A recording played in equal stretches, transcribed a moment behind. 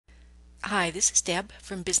Hi, this is Deb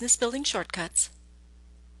from Business Building Shortcuts,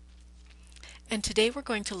 and today we're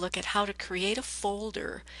going to look at how to create a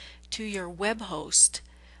folder to your web host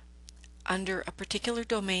under a particular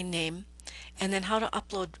domain name, and then how to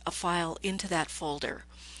upload a file into that folder,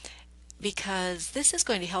 because this is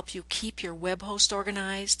going to help you keep your web host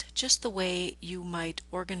organized just the way you might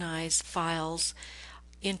organize files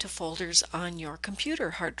into folders on your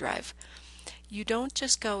computer hard drive. You don't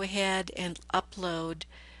just go ahead and upload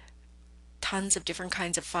tons of different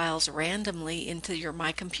kinds of files randomly into your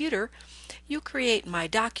My Computer. You create My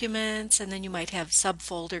Documents, and then you might have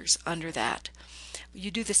subfolders under that. You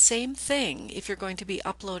do the same thing if you're going to be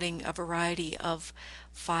uploading a variety of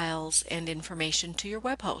files and information to your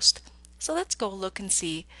web host. So let's go look and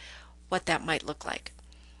see what that might look like.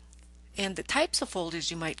 And the types of folders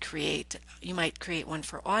you might create one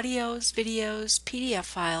for audios, videos, PDF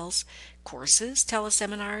files, courses,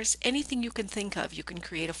 teleseminars, anything you can think of you can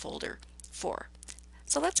create a folder for.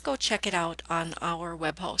 So let's go check it out on our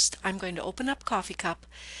web host. I'm going to open up Coffee Cup,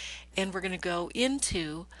 and we're going to go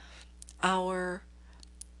into our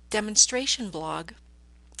demonstration blog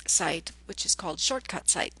site, which is called Shortcut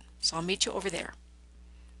Site. So I'll meet you over there.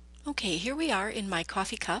 Okay, here we are in my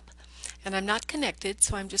Coffee Cup, and I'm not connected,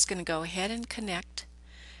 so I'm just going to go ahead and connect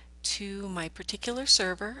to my particular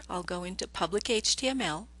server. I'll go into public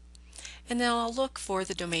HTML, and then I'll look for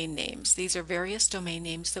the domain names. These are various domain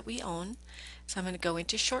names that we own. So I'm going to go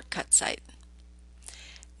into Shortcut Site.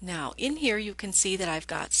 Now in here you can see that I've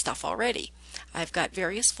got stuff already. I've got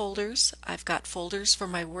various folders. I've got folders for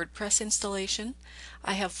my WordPress installation.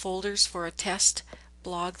 I have folders for a test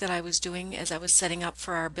blog that I was doing as I was setting up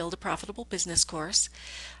for our Build a Profitable Business course,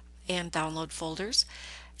 and download folders.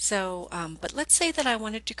 So, but let's say that I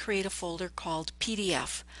wanted to create a folder called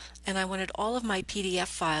PDF, and I wanted all of my PDF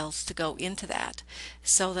files to go into that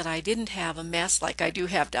so that I didn't have a mess like I do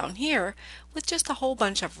have down here with just a whole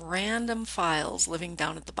bunch of random files living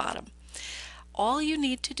down at the bottom. All you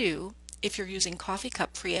need to do if you're using Coffee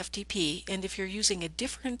Cup Free FTP, and if you're using a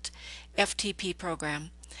different FTP program,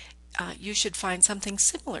 you should find something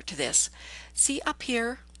similar to this. See up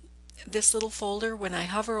here, this little folder, when I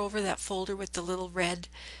hover over that folder with the little red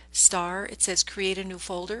star, it says create a new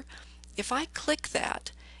folder. If I click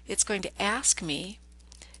that, it's going to ask me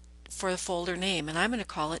for the folder name, and I'm going to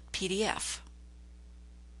call it PDF.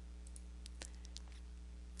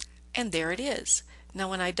 And there it is. Now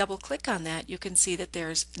when I double click on that, you can see that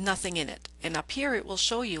there's nothing in it. And up here it will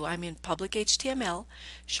show you I'm in public HTML,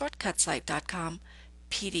 shortcutsite.com,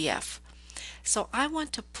 PDF. So I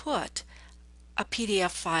want to put a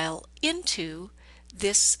PDF file into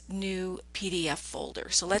this new PDF folder.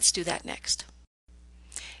 So let's do that next.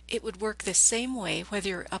 It would work the same way whether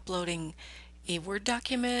you're uploading a Word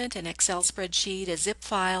document, an Excel spreadsheet, a zip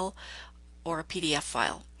file, or a PDF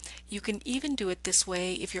file. You can even do it this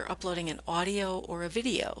way if you're uploading an audio or a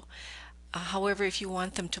video. However, if you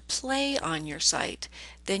want them to play on your site,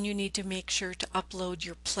 then you need to make sure to upload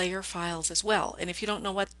your player files as well. And if you don't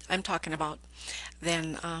know what I'm talking about,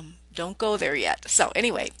 then don't go there yet. So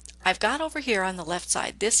anyway, I've got over here on the left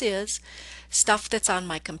side, this is stuff that's on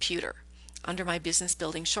my computer under my Business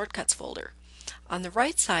Building Shortcuts folder. On the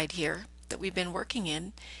right side here that we've been working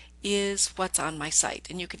in is what's on my site,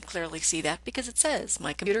 and you can clearly see that because it says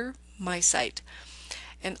my computer, my site.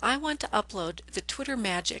 And I want to upload the Twitter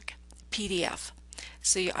Magic PDF.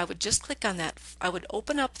 So I would just click on that. I would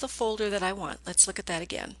open up the folder that I want. Let's look at that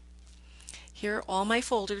again. Here are all my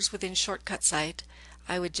folders within Shortcut Site.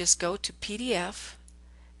 I would just go to PDF,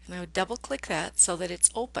 and I would double click that so that it's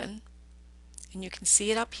open, and you can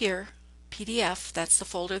see it up here, PDF. That's the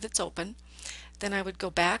folder that's open. Then I would go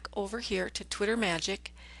back over here to Twitter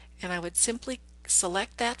Magic, and I would simply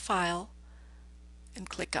select that file and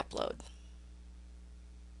click upload.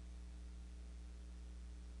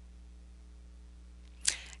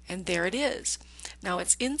 And there it is. Now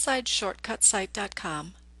it's inside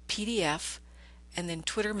shortcutsite.com, PDF, and then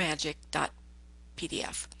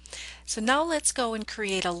twittermagic.pdf. So now let's go and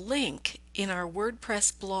create a link in our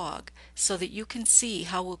WordPress blog so that you can see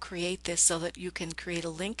how we'll create this, so that you can create a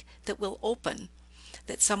link that will open,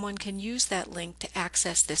 that someone can use that link to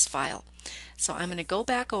access this file. So I'm going to go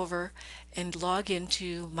back over and log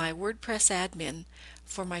into my WordPress admin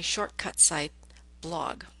for my Shortcut Site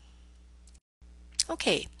blog.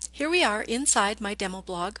 Okay, here we are inside my demo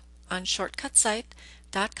blog on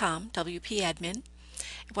shortcutsite.com, WP admin.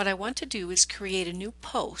 What I want to do is create a new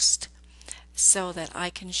post so that I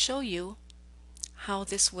can show you how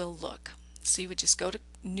this will look. So you would just go to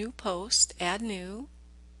New Post, Add New,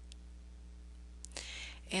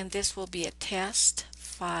 and this will be a test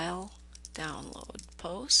file download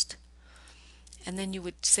post. and then you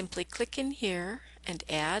would simply click in here and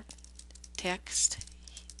add text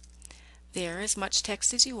there, as much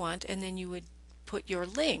text as you want, and then you would put your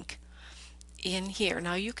link in here.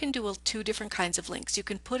 Now you can do two different kinds of links. You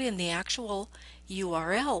can put in the actual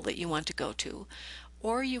URL that you want to go to,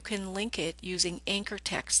 or you can link it using anchor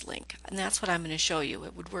text link, and that's what I'm going to show you.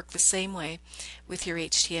 It would work the same way with your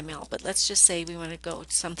HTML, but let's just say we want to go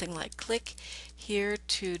to something like click here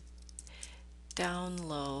to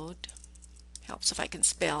download. Helps if I can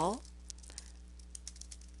spell.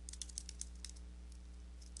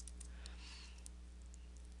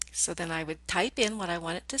 So then I would type in what I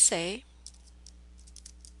want it to say,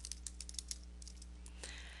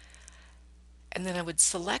 and then I would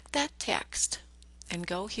select that text and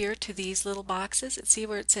go here to these little boxes and see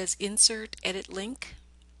where it says insert edit link.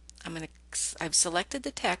 I've selected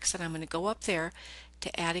the text, and I'm going to go up there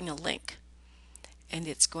to adding a link, and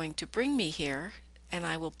it's going to bring me here, and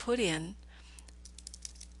I will put in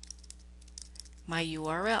my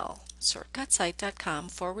URL,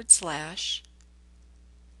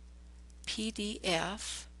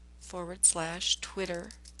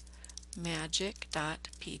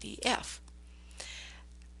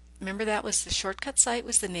 Remember, that was the shortcut site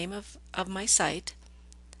was the name of my site.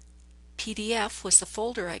 PDF was the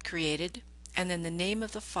folder I created, and then the name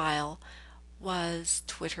of the file was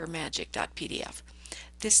twittermagic.pdf.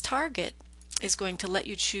 This target is going to let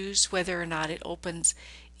you choose whether or not it opens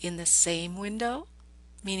in the same window,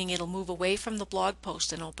 meaning it'll move away from the blog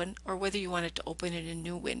post and open, or whether you want it to open in a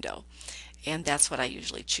new window. And that's what I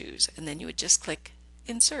usually choose. And then you would just click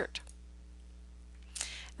Insert.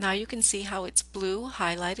 Now you can see how it's blue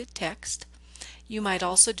highlighted text. You might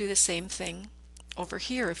also do the same thing over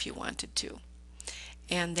here if you wanted to.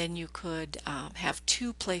 And then you could have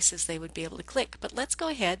two places they would be able to click. But let's go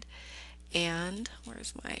ahead and, we're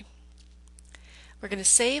going to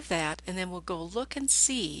save that, and then we'll go look and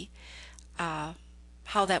see how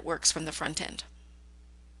that works from the front end.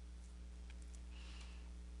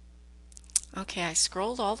 Okay, I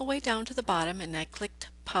scrolled all the way down to the bottom and I clicked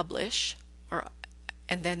Publish,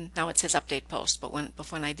 and then now it says Update Post, but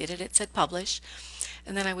when I did it, it said Publish.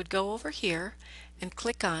 And then I would go over here and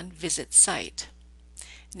click on Visit Site,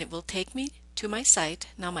 and it will take me to my site.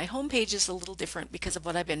 Now my home page is a little different because of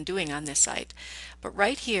what I've been doing on this site, but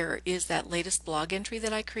right here is that latest blog entry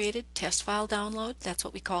that I created, test file download. That's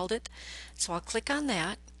what we called it. So I'll click on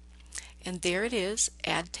that, and there it is.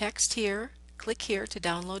 Add text here, click here to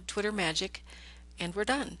download Twitter Magic, and we're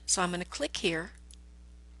done. So I'm going to click here,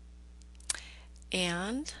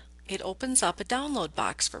 and it opens up a download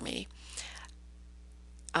box for me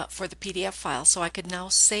for the PDF file, so I could now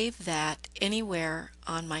save that anywhere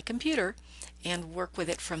on my computer and work with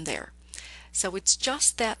it from there. So it's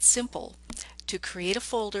just that simple to create a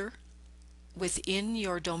folder within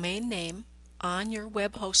your domain name on your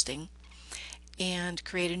web hosting and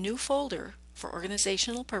create a new folder for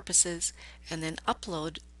organizational purposes, and then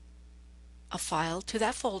upload a file to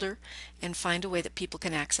that folder and find a way that people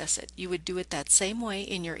can access it. You would do it that same way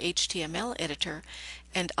in your HTML editor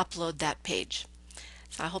and upload that page.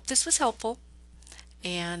 So I hope this was helpful,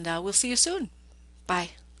 and we'll see you soon.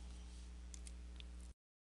 Bye.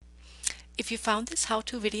 If you found this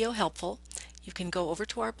how-to video helpful, you can go over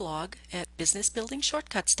to our blog at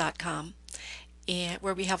businessbuildingshortcuts.com,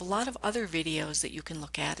 where we have a lot of other videos that you can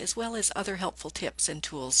look at, as well as other helpful tips and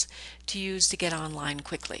tools to use to get online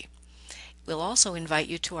quickly. We'll also invite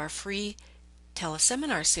you to our free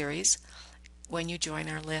teleseminar series when you join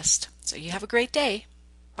our list. So you have a great day.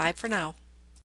 Bye for now.